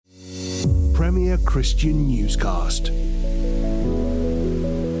Premier Christian Newscast.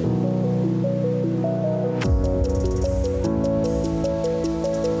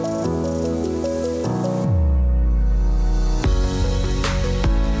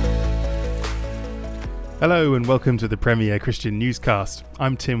 Hello and welcome to the Premier Christian Newscast.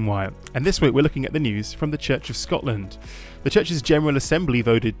 I'm Tim Wyatt, and this week we're looking at the news from the Church of Scotland. The Church's General Assembly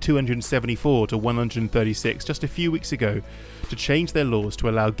voted 274 to 136 just a few weeks ago to change their laws to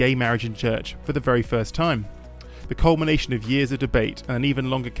allow gay marriage in church for the very first time. The culmination of years of debate and an even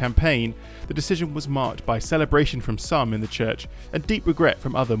longer campaign, the decision was marked by celebration from some in the church and deep regret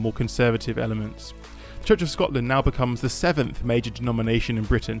from other more conservative elements. The Church of Scotland now becomes the seventh major denomination in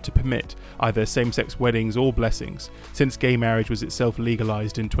Britain to permit either same-sex weddings or blessings, since gay marriage was itself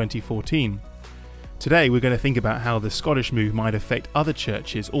legalised in 2014. Today we're going to think about how the Scottish move might affect other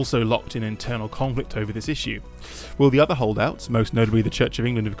churches also locked in internal conflict over this issue. Will the other holdouts, most notably the Church of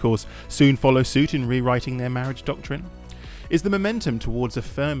England of course, soon follow suit in rewriting their marriage doctrine? Is the momentum towards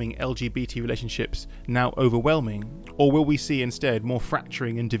affirming LGBT relationships now overwhelming, or will we see instead more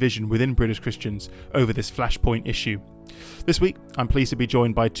fracturing and division within British Christians over this flashpoint issue? This week, I'm pleased to be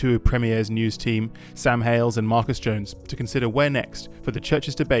joined by two of Premier's news team, Sam Hales and Marcus Jones, to consider where next for the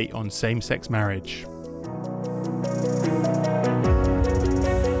Church's debate on same-sex marriage.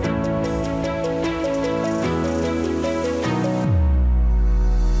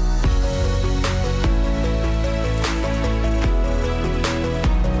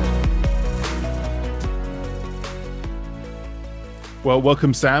 Well,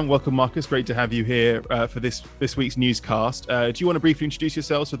 welcome Sam, welcome Marcus, great to have you here for this week's newscast. Do you want to briefly introduce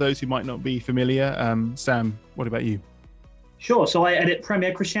yourselves for those who might not be familiar? Sam, what about you? Sure, so I edit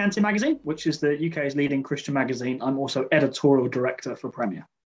Premier Christianity magazine, which is the UK's leading Christian magazine. I'm also editorial director for Premier.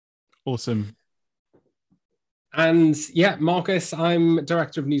 Awesome. And yeah, Marcus, I'm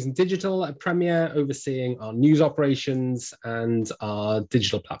Director of News and Digital at Premier, overseeing our news operations and our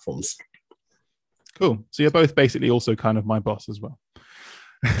digital platforms. Cool. So you're both basically also kind of my boss as well.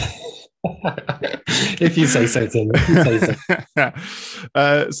 If you say so, Tim.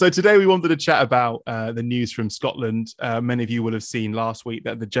 So today we wanted to chat about the news from Scotland. Many of you will have seen last week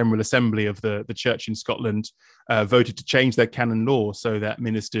that the General Assembly of the Church in Scotland voted to change their canon law so that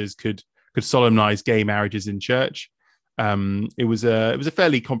ministers could solemnise gay marriages in church. It was a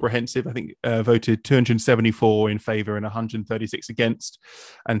fairly comprehensive, I think, voted 274 in favour and 136 against.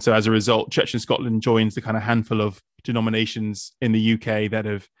 And so as a result, Church in Scotland joins the kind of handful of denominations in the UK that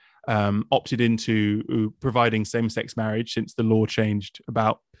have opted into providing same-sex marriage since the law changed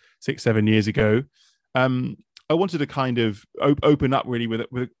about 6-7 years ago. I wanted to kind of open up really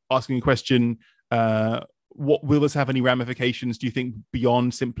with asking a question. What will this have any ramifications, do you think,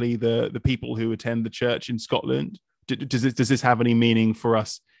 beyond simply the people who attend the church in Scotland? Does this have any meaning for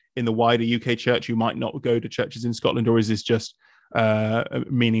us in the wider UK church who might not go to churches in Scotland, or is this just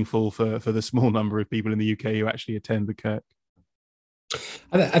meaningful for the small number of people in the UK who actually attend the kirk?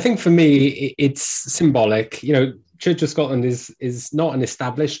 I think for me, it's symbolic. You know, Church of Scotland is not an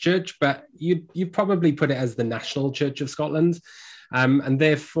established church, but you probably put it as the national Church of Scotland. And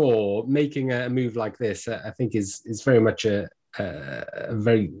therefore, making a move like this, I think, is very much a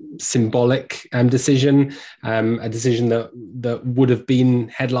very symbolic decision, a decision that would have been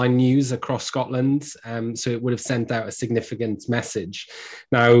headline news across Scotland. So it would have sent out a significant message.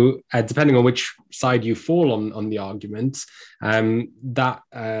 Now, depending on which side you fall on the argument, that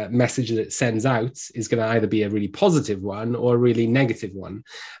message that it sends out is going to either be a really positive one or a really negative one.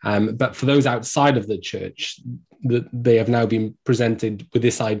 But for those outside of the church, they have now been presented with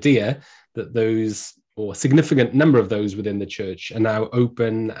this idea that those, or a significant number of those within the church, are now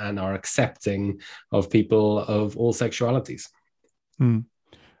open and are accepting of people of all sexualities.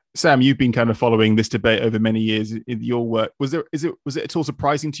 Sam, you've been kind of following this debate over many years in your work. Was it at all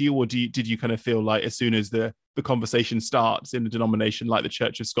surprising to you, or did you kind of feel like as soon as the conversation starts in a denomination like the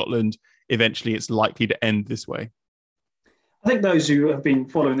Church of Scotland, eventually it's likely to end this way? I think those who have been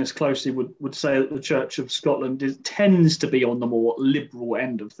following this closely would say that the Church of Scotland tends to be on the more liberal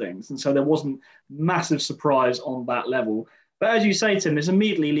end of things. And so there wasn't massive surprise on that level. But as you say, Tim, this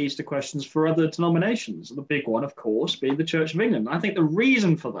immediately leads to questions for other denominations. The big one, of course, being the Church of England. I think the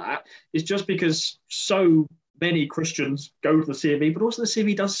reason for that is just because so many Christians go to the CFE, but also the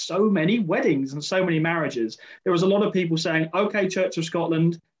CFE does so many weddings and so many marriages. There was a lot of people saying, okay, Church of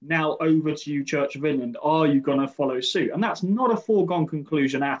Scotland, now over to you, Church of England. Are you going to follow suit? And that's not a foregone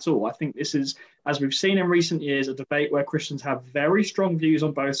conclusion at all. I think this is, as we've seen in recent years, a debate where Christians have very strong views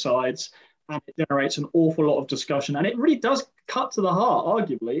on both sides, and it generates an awful lot of discussion. And it really does cut to the heart,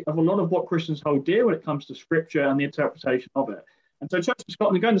 arguably, of a lot of what Christians hold dear when it comes to scripture and the interpretation of it. And so Church of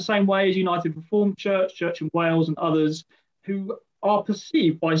Scotland are going the same way as United Reformed Church, Church in Wales and others, who are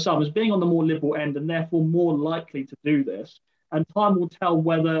perceived by some as being on the more liberal end and therefore more likely to do this. And time will tell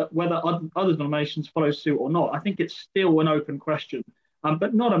whether other denominations follow suit or not. I think it's still an open question,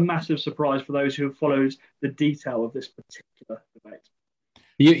 but not a massive surprise for those who have followed the detail of this particular debate.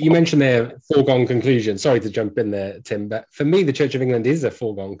 You mentioned their foregone conclusion. Sorry to jump in there, Tim, but for me, the Church of England is a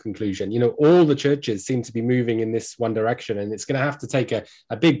foregone conclusion. All the churches seem to be moving in this one direction, and it's going to have to take a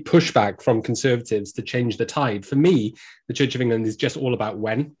big pushback from conservatives to change the tide. For me, the Church of England is just all about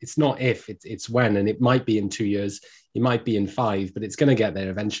when. It's not if, it's when, and it might be in 2 years, it might be in 5, but it's going to get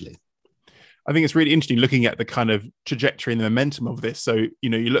there eventually. I think it's really interesting looking at the kind of trajectory and the momentum of this. So, you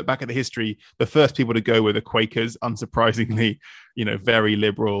look back at the history, the first people to go were the Quakers, unsurprisingly, very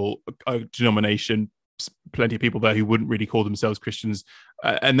liberal denomination, plenty of people there who wouldn't really call themselves Christians.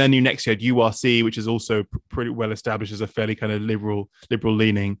 And then you next had URC, which is also pretty well established as a fairly kind of liberal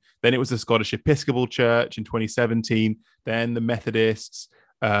leaning. Then it was the Scottish Episcopal Church in 2017, then the Methodists,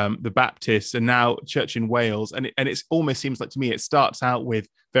 the Baptists, and now Church in Wales. And it almost seems like, to me, it starts out with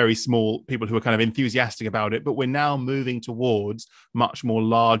very small people who are kind of enthusiastic about it, but we're now moving towards much more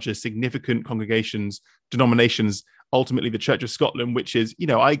larger, significant congregations, denominations, ultimately the Church of Scotland, which is,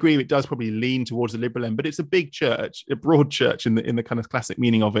 I agree, it does probably lean towards the liberal end, but it's a big church, a broad church in the kind of classic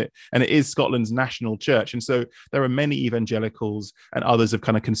meaning of it. And it is Scotland's national church. And so there are many evangelicals and others of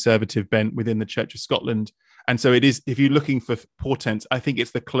kind of conservative bent within the Church of Scotland. And so it is, if you're looking for portent, I think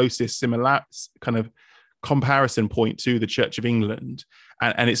it's the closest similar kind of comparison point to the Church of England.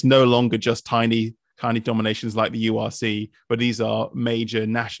 And it's no longer just tiny denominations like the URC, but these are major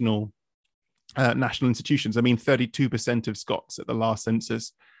national institutions. I mean, 32% of Scots at the last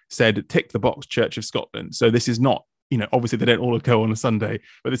census said tick the box Church of Scotland. So this is not, obviously they don't all go on a Sunday,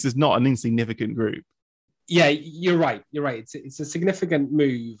 but this is not an insignificant group. Yeah, you're right. It's a significant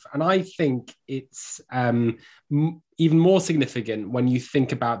move. And I think it's even more significant when you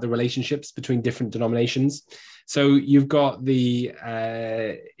think about the relationships between different denominations. So you've got the,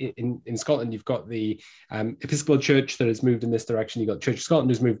 in Scotland, you've got the Episcopal Church that has moved in this direction. You've got Church of Scotland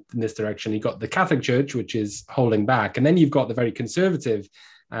who's moved in this direction. You've got the Catholic Church, which is holding back. And then you've got the very conservative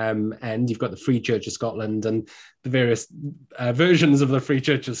and you've got the Free Church of Scotland and the various versions of the Free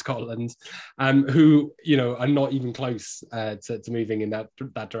Church of Scotland who, are not even close to moving in that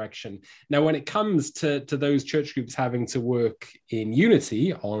direction. Now, when it comes to those church groups having to work in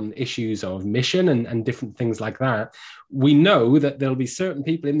unity on issues of mission and different things like that, we know that there'll be certain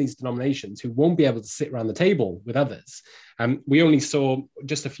people in these denominations who won't be able to sit around the table with others. We only saw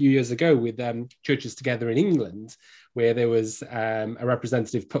just a few years ago with Churches Together in England, where there was a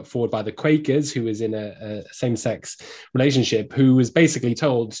representative put forward by the Quakers who was in a same-sex relationship, who was basically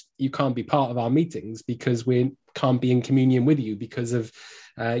told, you can't be part of our meetings because we can't be in communion with you because of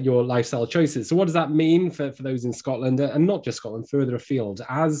your lifestyle choices. So what does that mean for those in Scotland, and not just Scotland, further afield,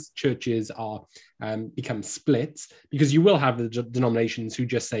 as churches are become split? Because you will have the denominations who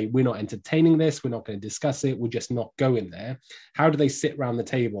just say, we're not entertaining this, we're not going to discuss it, we're just not going there. How do they sit around the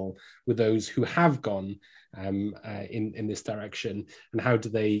table with those who have gone in this direction, and how do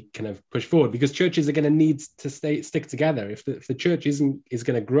they kind of push forward? Because churches are going to need to stick together. If the church is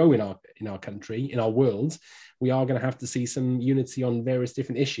going to grow in our country, in our world, we are going to have to see some unity on various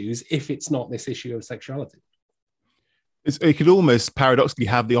different issues, if it's not this issue of sexuality. It could almost paradoxically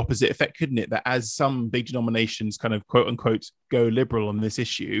have the opposite effect, couldn't it? That as some big denominations kind of quote unquote go liberal on this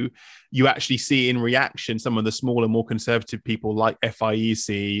issue, you actually see in reaction some of the smaller, more conservative people like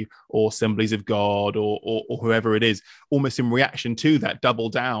FIEC or Assemblies of God or whoever it is, almost in reaction to that, double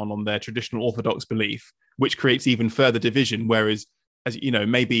down on their traditional Orthodox belief, which creates even further division. Whereas, as you know,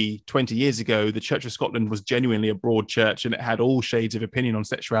 maybe 20 years ago, the Church of Scotland was genuinely a broad church and it had all shades of opinion on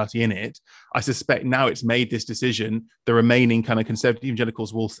sexuality in it. I suspect now it's made this decision, the remaining kind of conservative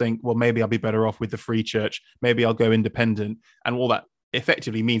evangelicals will think, well, maybe I'll be better off with the Free Church. Maybe I'll go independent. And all that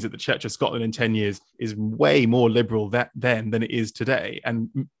effectively means that the Church of Scotland in 10 years is way more liberal then than it is today.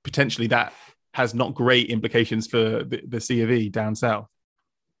 And potentially that has not great implications for the C of E down south.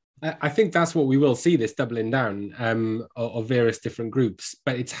 I think that's what we will see, this doubling down of various different groups,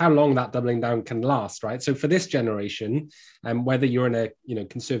 but it's how long that doubling down can last, right? So for this generation, whether you're in a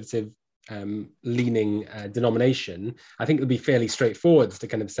conservative leaning denomination, I think it'll be fairly straightforward to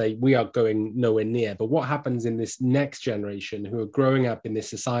kind of say we are going nowhere near. But what happens in this next generation who are growing up in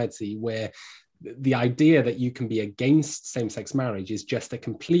this society where the idea that you can be against same-sex marriage is just a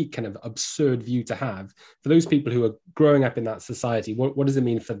complete kind of absurd view to have. For those people who are growing up in that society, what does it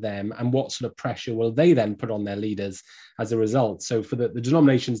mean for them, and what sort of pressure will they then put on their leaders as a result? So for the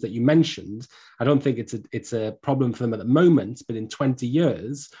denominations that you mentioned, I don't think it's a problem for them at the moment, but in 20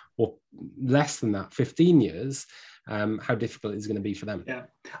 years or less than that, 15 years, how difficult it's going to be for them. Yeah,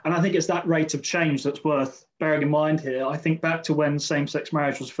 and I think it's that rate of change that's worth bearing in mind here. I think back to when same-sex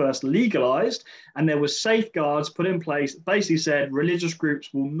marriage was first legalised, and there were safeguards put in place that basically said religious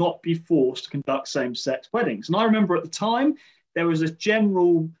groups will not be forced to conduct same-sex weddings. And I remember at the time, there was this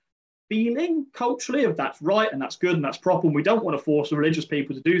general feeling culturally of that's right and that's good and that's proper, and we don't want to force religious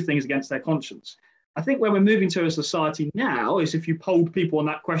people to do things against their conscience. I think where we're moving to a society now is, if you polled people on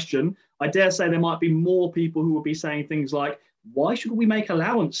that question, I dare say there might be more people who will be saying things like, why should we make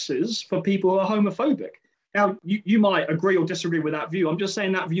allowances for people who are homophobic? Now, you might agree or disagree with that view. I'm just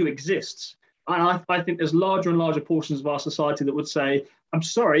saying that view exists. And I think there's larger and larger portions of our society that would say, I'm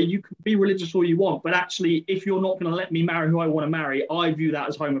sorry, you can be religious all you want, but actually, if you're not going to let me marry who I want to marry, I view that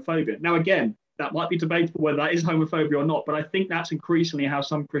as homophobia. Now, again, that might be debatable whether that is homophobia or not, but I think that's increasingly how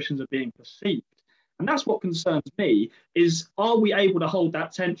some Christians are being perceived. And that's what concerns me, is are we able to hold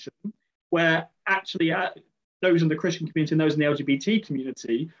that tension where actually those in the Christian community and those in the LGBT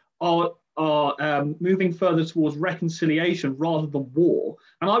community are moving further towards reconciliation rather than war?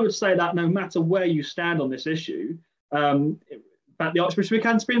 And I would say that no matter where you stand on this issue, the Archbishop of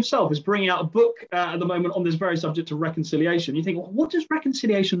Canterbury himself is bringing out a book at the moment on this very subject of reconciliation. You think, well, what does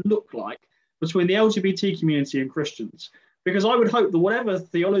reconciliation look like between the LGBT community and Christians? Because I would hope that whatever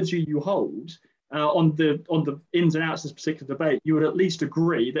theology you hold, on the ins and outs of this particular debate, you would at least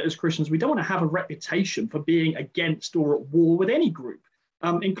agree that as Christians, we don't want to have a reputation for being against or at war with any group,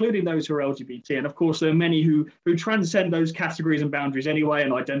 including those who are LGBT. And of course, there are many who transcend those categories and boundaries anyway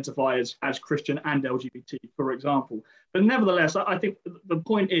and identify as Christian and LGBT, for example. But nevertheless, I think the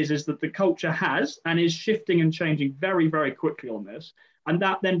point is that the culture has and is shifting and changing very, very quickly on this. And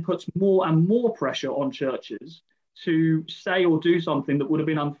that then puts more and more pressure on churches to say or do something that would have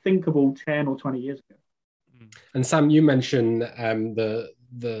been unthinkable 10 or 20 years ago. And Sam, you mentioned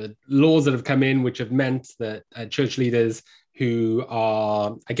the laws that have come in, which have meant that church leaders who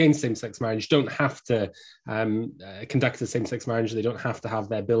are against same-sex marriage don't have to conduct a same-sex marriage. They don't have to have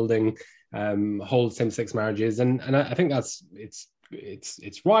their building hold same-sex marriages. And I think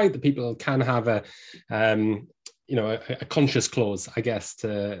it's right that people can have a conscious clause, I guess,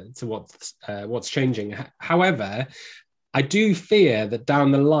 to what's changing. However, I do fear that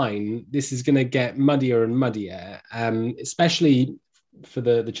down the line, this is going to get muddier and muddier, especially for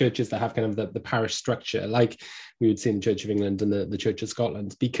the churches that have kind of the parish structure, like we would see in the Church of England and the Church of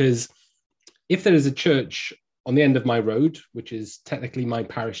Scotland. Because if there is a church on the end of my road, which is technically my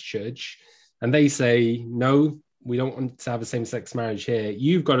parish church, and they say, no, we don't want to have a same-sex marriage here,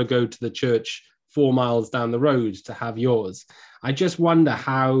 you've got to go to the church 4 miles down the road to have yours. I just wonder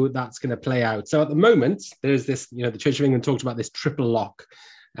how that's going to play out. So at the moment, there's this, the Church of England talked about this triple lock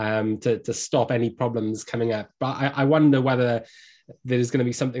to stop any problems coming up. But I wonder whether there's going to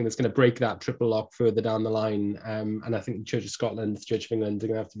be something that's going to break that triple lock further down the line. And I think the Church of Scotland, the Church of England are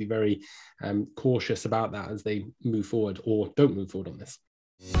going to have to be very cautious about that as they move forward or don't move forward on this.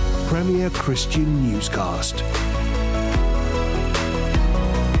 Premier Christian Newscast.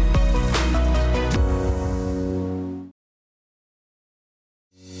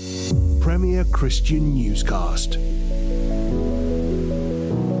 Premier Christian Newscast.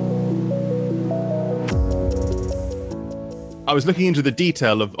 I was looking into the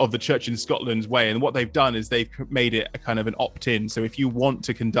detail of the Church in Scotland's way, and what they've done is they've made it a kind of an opt-in. So if you want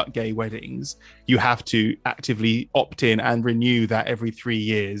to conduct gay weddings, you have to actively opt in and renew that every 3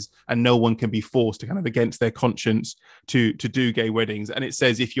 years, and no one can be forced to kind of against their conscience to do gay weddings. And it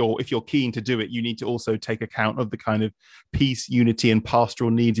says if you're keen to do it, you need to also take account of the kind of peace, unity, and pastoral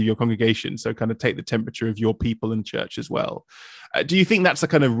needs of your congregation. So kind of take the temperature of your people in church as well. Do you think that's a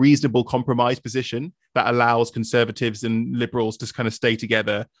kind of reasonable compromise position that allows conservatives and liberals to kind of stay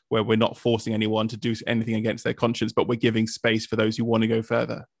together, where we're not forcing anyone to do anything against their conscience, but we're giving space for those who want to go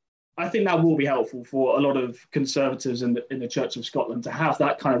further? I think that will be helpful for a lot of conservatives in the Church of Scotland to have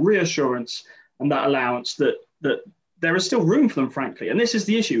that kind of reassurance and that allowance that there is still room for them, frankly. And this is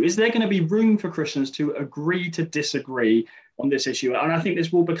the issue. Is there going to be room for Christians to agree to disagree on this issue? And I think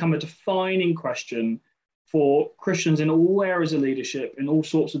this will become a defining question for Christians in all areas of leadership, in all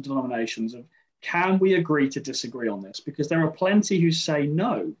sorts of denominations, of can we agree to disagree on this? Because there are plenty who say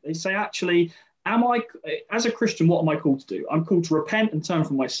no. They say, actually, as a Christian, what am I called to do? I'm called to repent and turn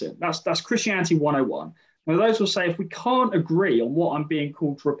from my sin. That's Christianity 101. Now, those will say, if we can't agree on what I'm being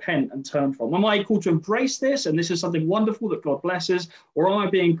called to repent and turn from, am I called to embrace this and this is something wonderful that God blesses, or am I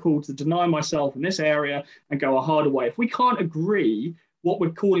being called to deny myself in this area and go a harder way? If we can't agree what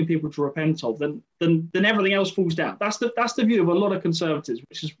we're calling people to repent of, then everything else falls down. That's the view of a lot of conservatives,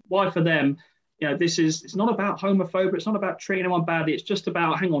 which is why for them, it's not about homophobia, it's not about treating anyone badly, it's just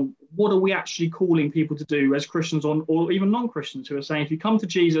about, hang on, what are we actually calling people to do as Christians or even non-Christians who are saying, if you come to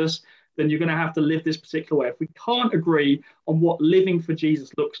Jesus, then you're going to have to live this particular way. If we can't agree on what living for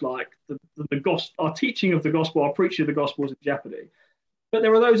Jesus looks like, the gospel, our teaching of the gospel, our preaching of the gospel is in jeopardy. But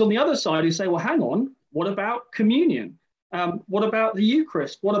there are those on the other side who say, well, hang on, what about communion? What about the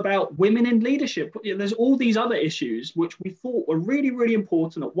Eucharist? What about women in leadership? There's all these other issues which we thought were really, really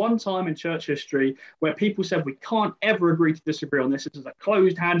important at one time in church history, where people said we can't ever agree to disagree on this. This is a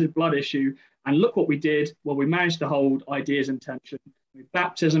closed-handed blood issue. And look what we did. Well, we managed to hold ideas in tension.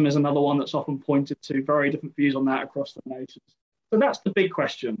 Baptism is another one that's often pointed to, very different views on that across the nations. So that's the big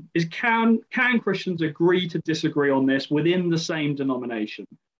question, is can Christians agree to disagree on this within the same denomination?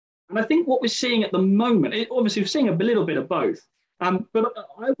 And I think what we're seeing at the moment, obviously we're seeing a little bit of both, but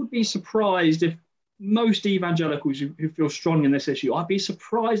I would be surprised if most evangelicals who feel strong in this issue, I'd be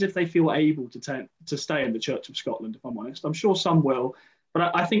surprised if they feel able to stay in the Church of Scotland, if I'm honest. I'm sure some will,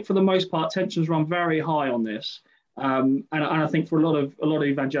 but I think for the most part, tensions run very high on this. And I think for a lot of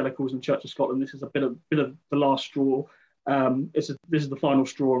evangelicals in the Church of Scotland, this is a bit of the last straw. This is the final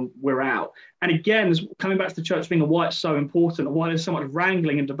straw, and we're out. And again, coming back to the church being and why it's so important, and why there's so much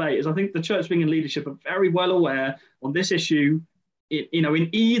wrangling and debate, is I think the church being in leadership are very well aware on this issue. In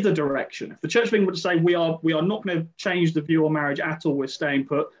either direction, if the church being were to say we are not going to change the view on marriage at all, we're staying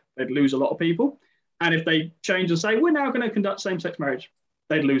put, they'd lose a lot of people. And if they change and say we're now going to conduct same-sex marriage,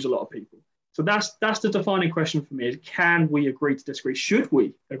 they'd lose a lot of people. So that's the defining question for me: is can we agree to disagree? Should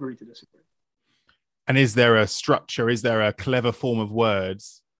we agree to disagree? And is there a structure? Is there a clever form of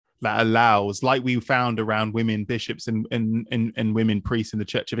words that allows, like we found around women bishops and women priests in the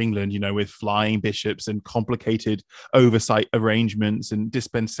Church of England, with flying bishops and complicated oversight arrangements and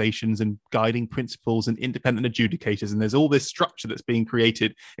dispensations and guiding principles and independent adjudicators? And there's all this structure that's being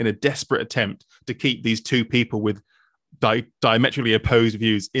created in a desperate attempt to keep these two people with diametrically opposed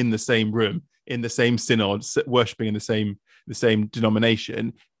views in the same room, in the same synod, worshipping in the same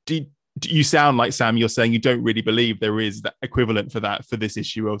denomination. Do you sound like, Sam, you're saying you don't really believe there is that equivalent for that for this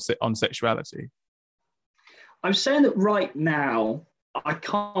issue on sexuality? I'm saying that right now I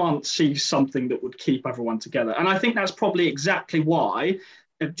can't see something that would keep everyone together, and I think that's probably exactly why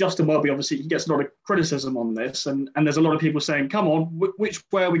Justin Welby, obviously, he gets a lot of criticism on this, and there's a lot of people saying, come on, which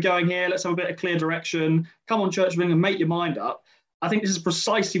way are we going here? Let's have a bit of clear direction. Come on, Church of England, make your mind up. I think this is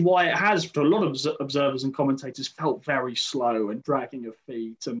precisely why it has, for a lot of observers and commentators, felt very slow and dragging of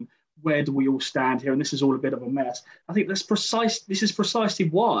feet, and where do we all stand here? And this is all a bit of a mess. I think this is precisely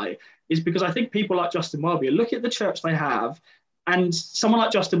why, is because I think people like Justin Welby look at the church they have, and someone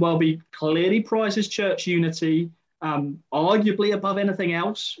like Justin Welby clearly prizes church unity, arguably above anything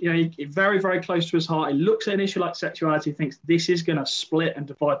else. Very, very close to his heart. He looks at an issue like sexuality, thinks this is going to split and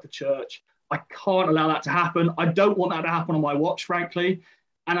divide the church. I can't allow that to happen. I don't want that to happen on my watch, frankly.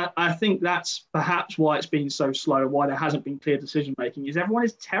 And I think that's perhaps why it's been so slow, why there hasn't been clear decision-making, is everyone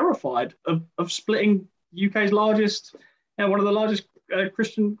is terrified of splitting UK's largest, one of the largest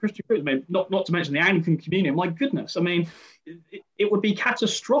Christian groups. I mean, not to mention the Anglican Communion. My goodness. I mean, it would be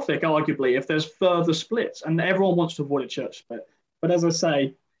catastrophic, arguably, if there's further splits, and everyone wants to avoid a church split. But as I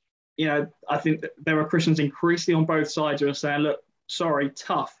say, I think that there are Christians increasingly on both sides who are saying, look, sorry,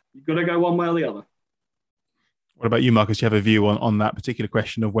 tough. You've got to go one way or the other. What about you, Marcus? Do you have a view on that particular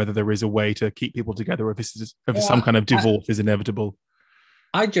question of whether there is a way to keep people together, or if some kind of divorce is inevitable?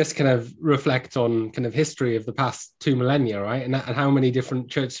 I just kind of reflect on kind of history of the past 2 millennia, right? And how many different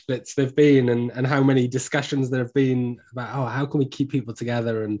church splits there've been, and how many discussions there have been about, how can we keep people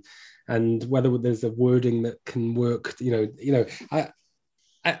together, and whether there's a wording that can work.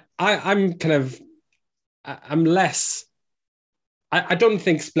 I don't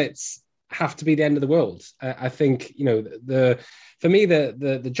think splits have to be the end of the world. I think, for me,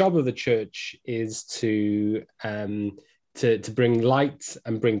 the job of the church is to bring light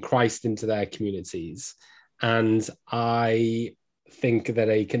and bring Christ into their communities. And I think that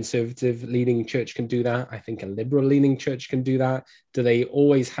a conservative leaning church can do that. I think a liberal leaning church can do that. Do they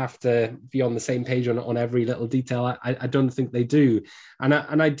always have to be on the same page on every little detail? I don't think they do. And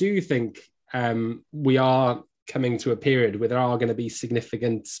I do think we are coming to a period where there are going to be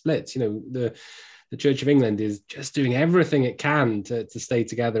significant splits. The the Church of England is just doing everything it can to stay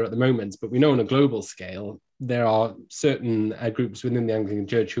together at the moment. But we know on a global scale, there are certain groups within the Anglican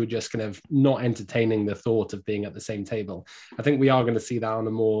Church who are just kind of not entertaining the thought of being at the same table. I think we are going to see that on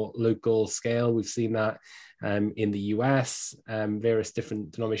a more local scale. We've seen that in the US, various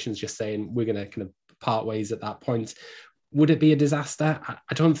different denominations just saying we're going to kind of part ways at that point. Would it be a disaster?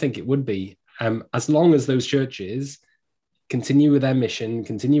 I don't think it would be. As long as those churches continue with their mission,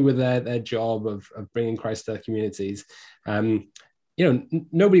 continue with their job of bringing Christ to their communities.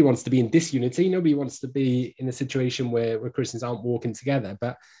 Nobody wants to be in disunity. Nobody wants to be in a situation where Christians aren't walking together.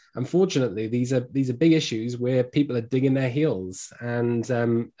 But unfortunately, these are big issues where people are digging their heels. And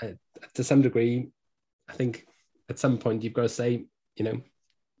to some degree, I think at some point you've got to say, it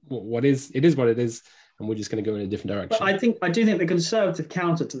is what it is, and we're just going to go in a different direction. But I do think the conservative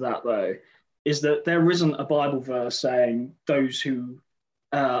counter to that, though, is that there isn't a Bible verse saying those who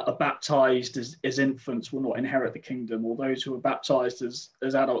are baptized as infants will not inherit the kingdom, or those who are baptized as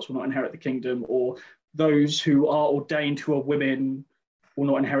adults will not inherit the kingdom, or those who are ordained who are women will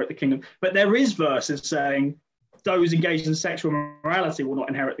not inherit the kingdom. But there is verses saying those engaged in sexual immorality will not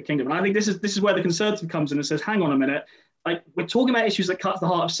inherit the kingdom. And I think this is where the conservative comes in and says, hang on a minute, like, we're talking about issues that cut to the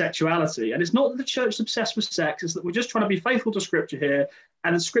heart of sexuality. And it's not that the church is obsessed with sex, it's that we're just trying to be faithful to scripture here.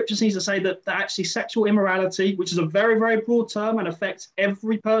 And the scripture seems to say that actually sexual immorality, which is a very, very broad term and affects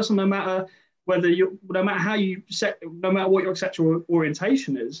every person, no matter what your sexual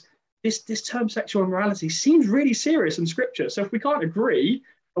orientation is, this term sexual immorality seems really serious in scripture. So if we can't agree,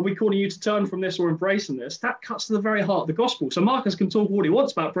 are we calling you to turn from this or embracing this? That cuts to the very heart of the gospel. So Marcus can talk all he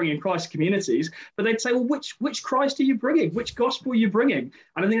wants about bringing Christ to communities, but they'd say, well, which Christ are you bringing? Which gospel are you bringing?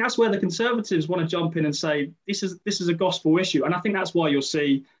 And I think that's where the conservatives want to jump in and say, this is a gospel issue. And I think that's why you'll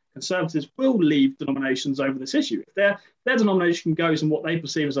see conservatives will leave denominations over this issue. If their denomination goes in what they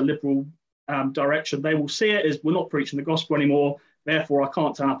perceive as a liberal direction, they will see it as, we're not preaching the gospel anymore, therefore I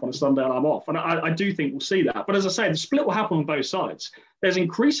can't turn up on a Sunday and I'm off. And I do think we'll see that. But as I say, the split will happen on both sides. There's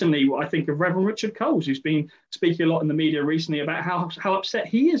increasingly what I think of Reverend Richard Coles, who's been speaking a lot in the media recently about how upset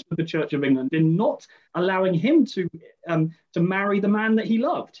he is with the Church of England in not allowing him to marry the man that he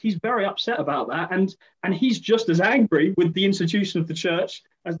loved. He's very upset about that. And he's just as angry with the institution of the church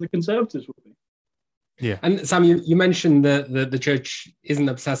as the conservatives will be. Yeah. And Sam, you mentioned that the church isn't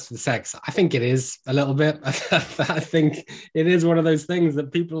obsessed with sex. I think it is a little bit. I think it is one of those things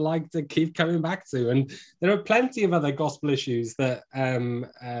that people like to keep coming back to. And there are plenty of other gospel issues that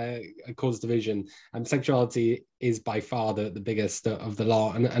cause division. And sexuality is by far the biggest of the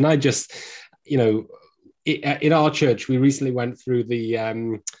lot. And I just, in our church, we recently went through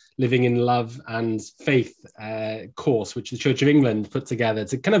the Living in Love and Faith course, which the Church of England put together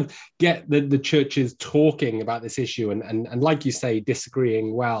to kind of get the churches talking about this issue and like you say,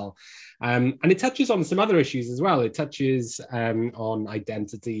 disagreeing well. And it touches on some other issues as well. It touches on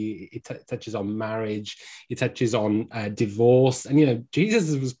identity. It touches on marriage. It touches on divorce. And,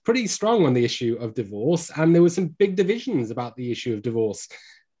 Jesus was pretty strong on the issue of divorce. And there were some big divisions about the issue of divorce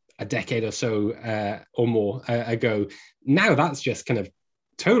a decade or so or more ago. Now that's just kind of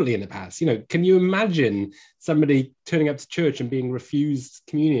totally in the past. Can you imagine somebody turning up to church and being refused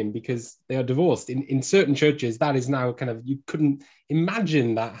communion because they are divorced? In certain churches, that is now kind of, you couldn't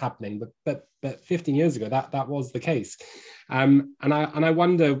imagine that happening, but 15 years ago, that was the case. And I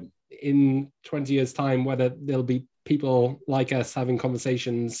wonder in 20 years' time whether there'll be people like us having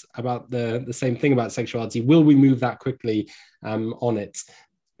conversations about the same thing about sexuality. Will we move that quickly on it?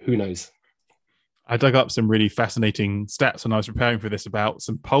 Who knows? I dug up some really fascinating stats when I was preparing for this about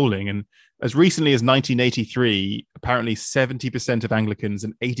some polling. And as recently as 1983, apparently 70% of Anglicans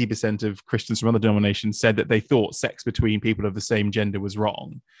and 80% of Christians from other denominations said that they thought sex between people of the same gender was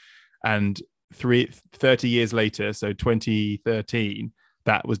wrong. And 30 years later, so 2013,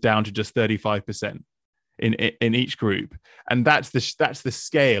 that was down to just 35% in each group. And that's the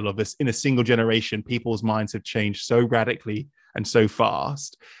scale of this. In a single generation, people's minds have changed so radically and so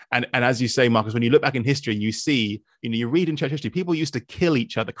fast. And as you say, Marcus, when you look back in history, you see, you read in church history, people used to kill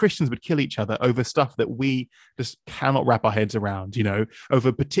each other. Christians would kill each other over stuff that we just cannot wrap our heads around,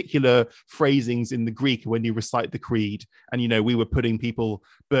 over particular phrasings in the Greek when you recite the creed. And, we were burning people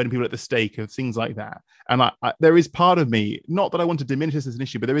at the stake of things like that. And there is part of me, not that I want to diminish this as an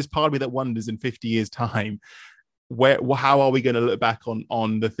issue, but there is part of me that wonders in 50 years' time, how are we going to look back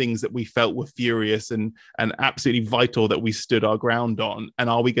on the things that we felt were furious and absolutely vital that we stood our ground on? And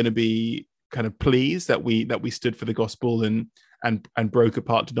are we going to be kind of pleased that we stood for the gospel and broke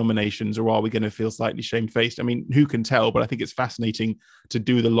apart denominations, or are we going to feel slightly shamefaced? I mean, who can tell? But I think it's fascinating to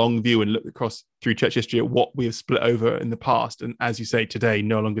do the long view and look across through church history at what we have split over in the past. And as you say, today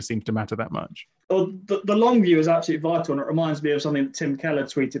no longer seems to matter that much. the long view is absolutely vital, and it reminds me of something that Tim Keller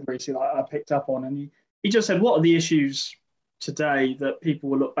tweeted recently that I picked up on, and he just said, what are the issues today that people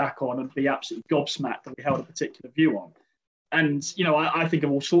will look back on and be absolutely gobsmacked that we held a particular view on? And, I think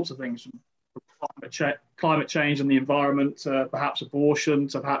of all sorts of things, from climate change and the environment, to perhaps abortion,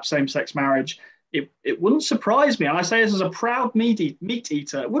 to perhaps same-sex marriage. It wouldn't surprise me, and I say this as a proud meat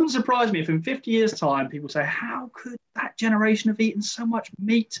eater, it wouldn't surprise me if in 50 years' time people say, how could that generation have eaten so much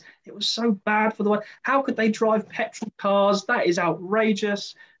meat? It was so bad for the world. How could they drive petrol cars? That is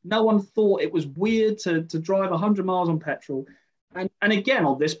outrageous. No one thought it was weird to drive 100 miles on petrol. And again,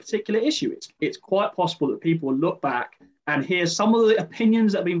 on this particular issue, it's quite possible that people will look back and hear some of the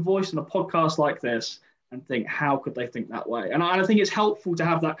opinions that have been voiced in a podcast like this and think, how could they think that way? And I think it's helpful to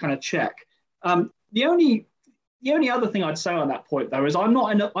have that kind of check. The only other thing I'd say on that point, though, is I'm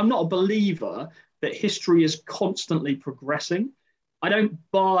not a believer that history is constantly progressing. I don't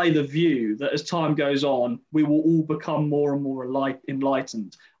buy the view that as time goes on, we will all become more and more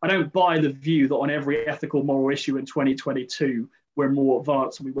enlightened. I don't buy the view that on every ethical, moral issue in 2022, we're more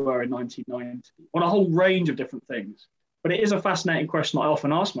advanced than we were in 1990, on a whole range of different things. But it is a fascinating question I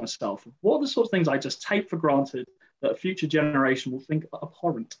often ask myself. What are the sorts of things I just take for granted that a future generation will think are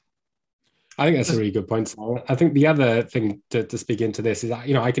abhorrent? I think that's a really good point, Simon. I think the other thing to speak into this is that,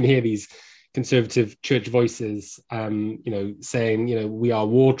 I can hear these conservative church voices, saying, we are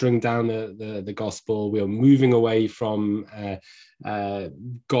watering down the gospel. We are moving away from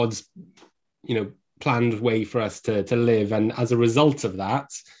God's, planned way for us to live. And as a result of that,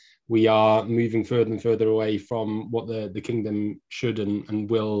 we are moving further and further away from what the kingdom should and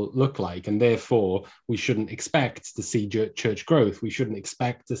will look like. And therefore, we shouldn't expect to see church growth. We shouldn't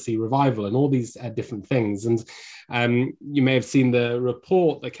expect to see revival and all these different things. And you may have seen the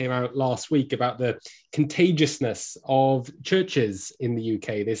report that came out last week about the contagiousness of churches in the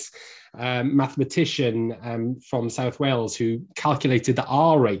UK. This mathematician from South Wales who calculated the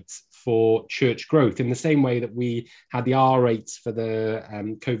R rate for church growth in the same way that we had the R rates for the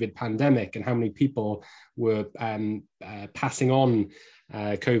COVID pandemic, and how many people were passing on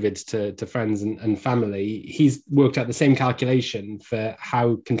COVID to friends and family. He's worked out the same calculation for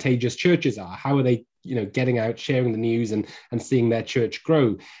how contagious churches are. How are they, getting out, sharing the news and seeing their church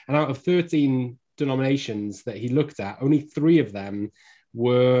grow? And out of 13 denominations that he looked at, only 3 of them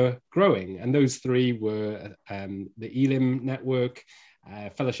were growing. And those 3 were the Elim Network,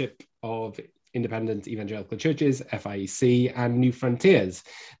 Fellowship of Independent Evangelical Churches, FIEC, and New Frontiers.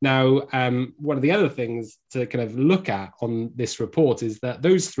 Now, one of the other things to kind of look at on this report is that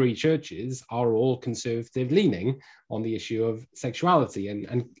those 3 churches are all conservative leaning on the issue of sexuality.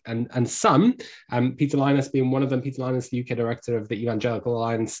 And some, Peter Linus being one of them, Peter Linus, the UK director of the Evangelical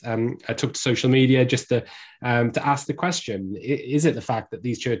Alliance, took to social media just to ask the question, is it the fact that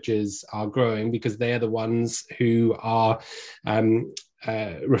these churches are growing because they are the ones who are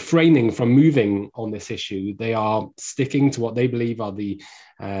refraining from moving on this issue? They are sticking to what they believe are the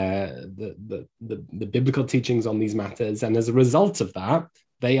biblical teachings on these matters, and as a result of that,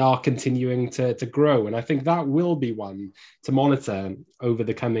 they are continuing to grow. And I think that will be one to monitor over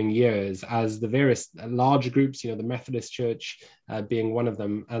the coming years as the various larger groups, the Methodist Church being one of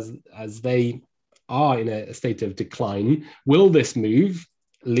them, as they are in a state of decline. Will this move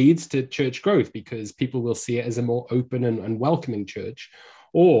leads to church growth because people will see it as a more open and welcoming church,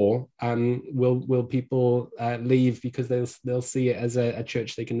 or will people leave because they'll see it as a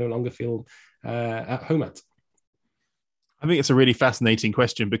church they can no longer feel at home at? I think it's a really fascinating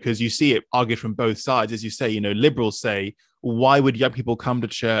question because you see it argued from both sides. As you say, liberals say, why would young people come to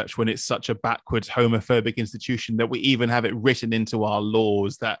church when it's such a backwards, homophobic institution that we even have it written into our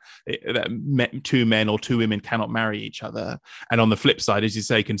laws that 2 men or 2 women cannot marry each other? And on the flip side, as you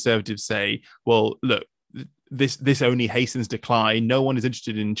say, conservatives say, well, look, this only hastens decline. No one is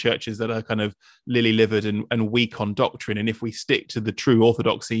interested in churches that are kind of lily-livered and weak on doctrine. And if we stick to the true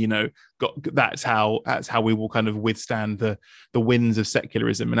orthodoxy, that's how we will kind of withstand the winds of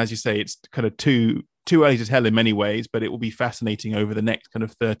secularism. And as you say, it's kind of too early to tell in many ways, but it will be fascinating over the next kind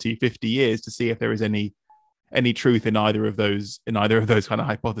of 30, 50 years to see if there is any truth in either of those kind of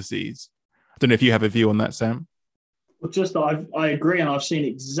hypotheses. I don't know if you have a view on that, Sam. Well, just I agree, and I've seen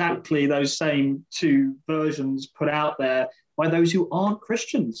exactly those same 2 versions put out there by those who aren't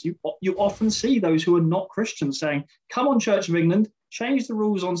Christians. You often see those who are not Christians saying, come on, Church of England, change the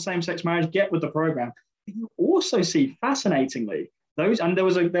rules on same-sex marriage, get with the program. But you also see, fascinatingly, those, and there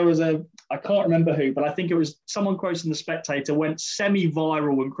was a I can't remember who, but I think it was someone quoted in The Spectator, went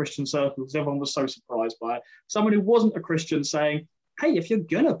semi-viral in Christian circles. Everyone was so surprised by it. Someone who wasn't a Christian saying, hey, if you're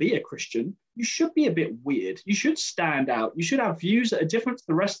going to be a Christian, you should be a bit weird. You should stand out. You should have views that are different to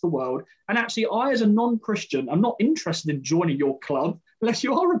the rest of the world. And actually, I, as a non-Christian, I'm not interested in joining your club unless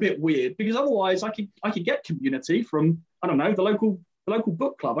you are a bit weird, because otherwise I could get community from, I don't know, the local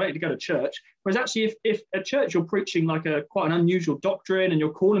book club. I don't need to go to church. Whereas actually, if at church you're preaching like quite an unusual doctrine and you're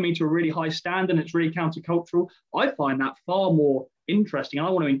calling me to a really high standard and it's really countercultural, I find that far more interesting. And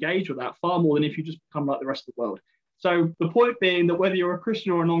I want to engage with that far more than if you just become like the rest of the world. So the point being that whether you're a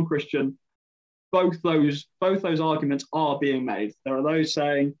Christian or a non-Christian, both those arguments are being made. There are those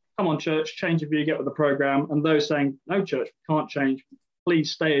saying, come on, church, change your view, get with the program, and those saying, no, church, can't change.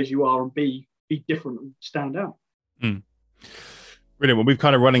 Please stay as you are and be different and stand out. Brilliant. Well, we're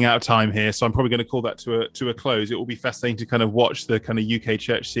kind of running out of time here, so I'm probably going to call that to a close. It will be fascinating to kind of watch the kind of UK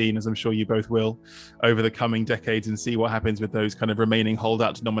church scene, as I'm sure you both will, over the coming decades and see what happens with those kind of remaining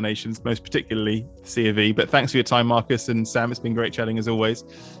holdout denominations, most particularly C of E. But thanks for your time, Marcus and Sam. It's been great chatting as always.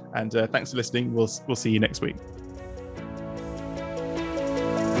 And thanks for listening. We'll see you next week.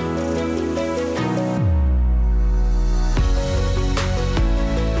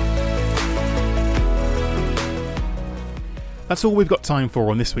 That's all we've got time for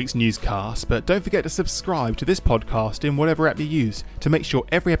on this week's newscast, but don't forget to subscribe to this podcast in whatever app you use to make sure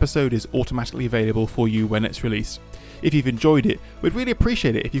every episode is automatically available for you when it's released. If you've enjoyed it, we'd really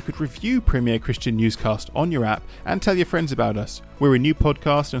appreciate it if you could review Premier Christian Newscast on your app and tell your friends about us. We're a new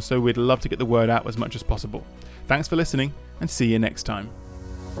podcast, and so we'd love to get the word out as much as possible. Thanks for listening, and see you next time.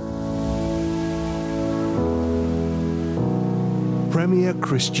 Premier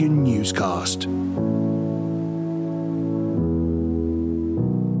Christian Newscast.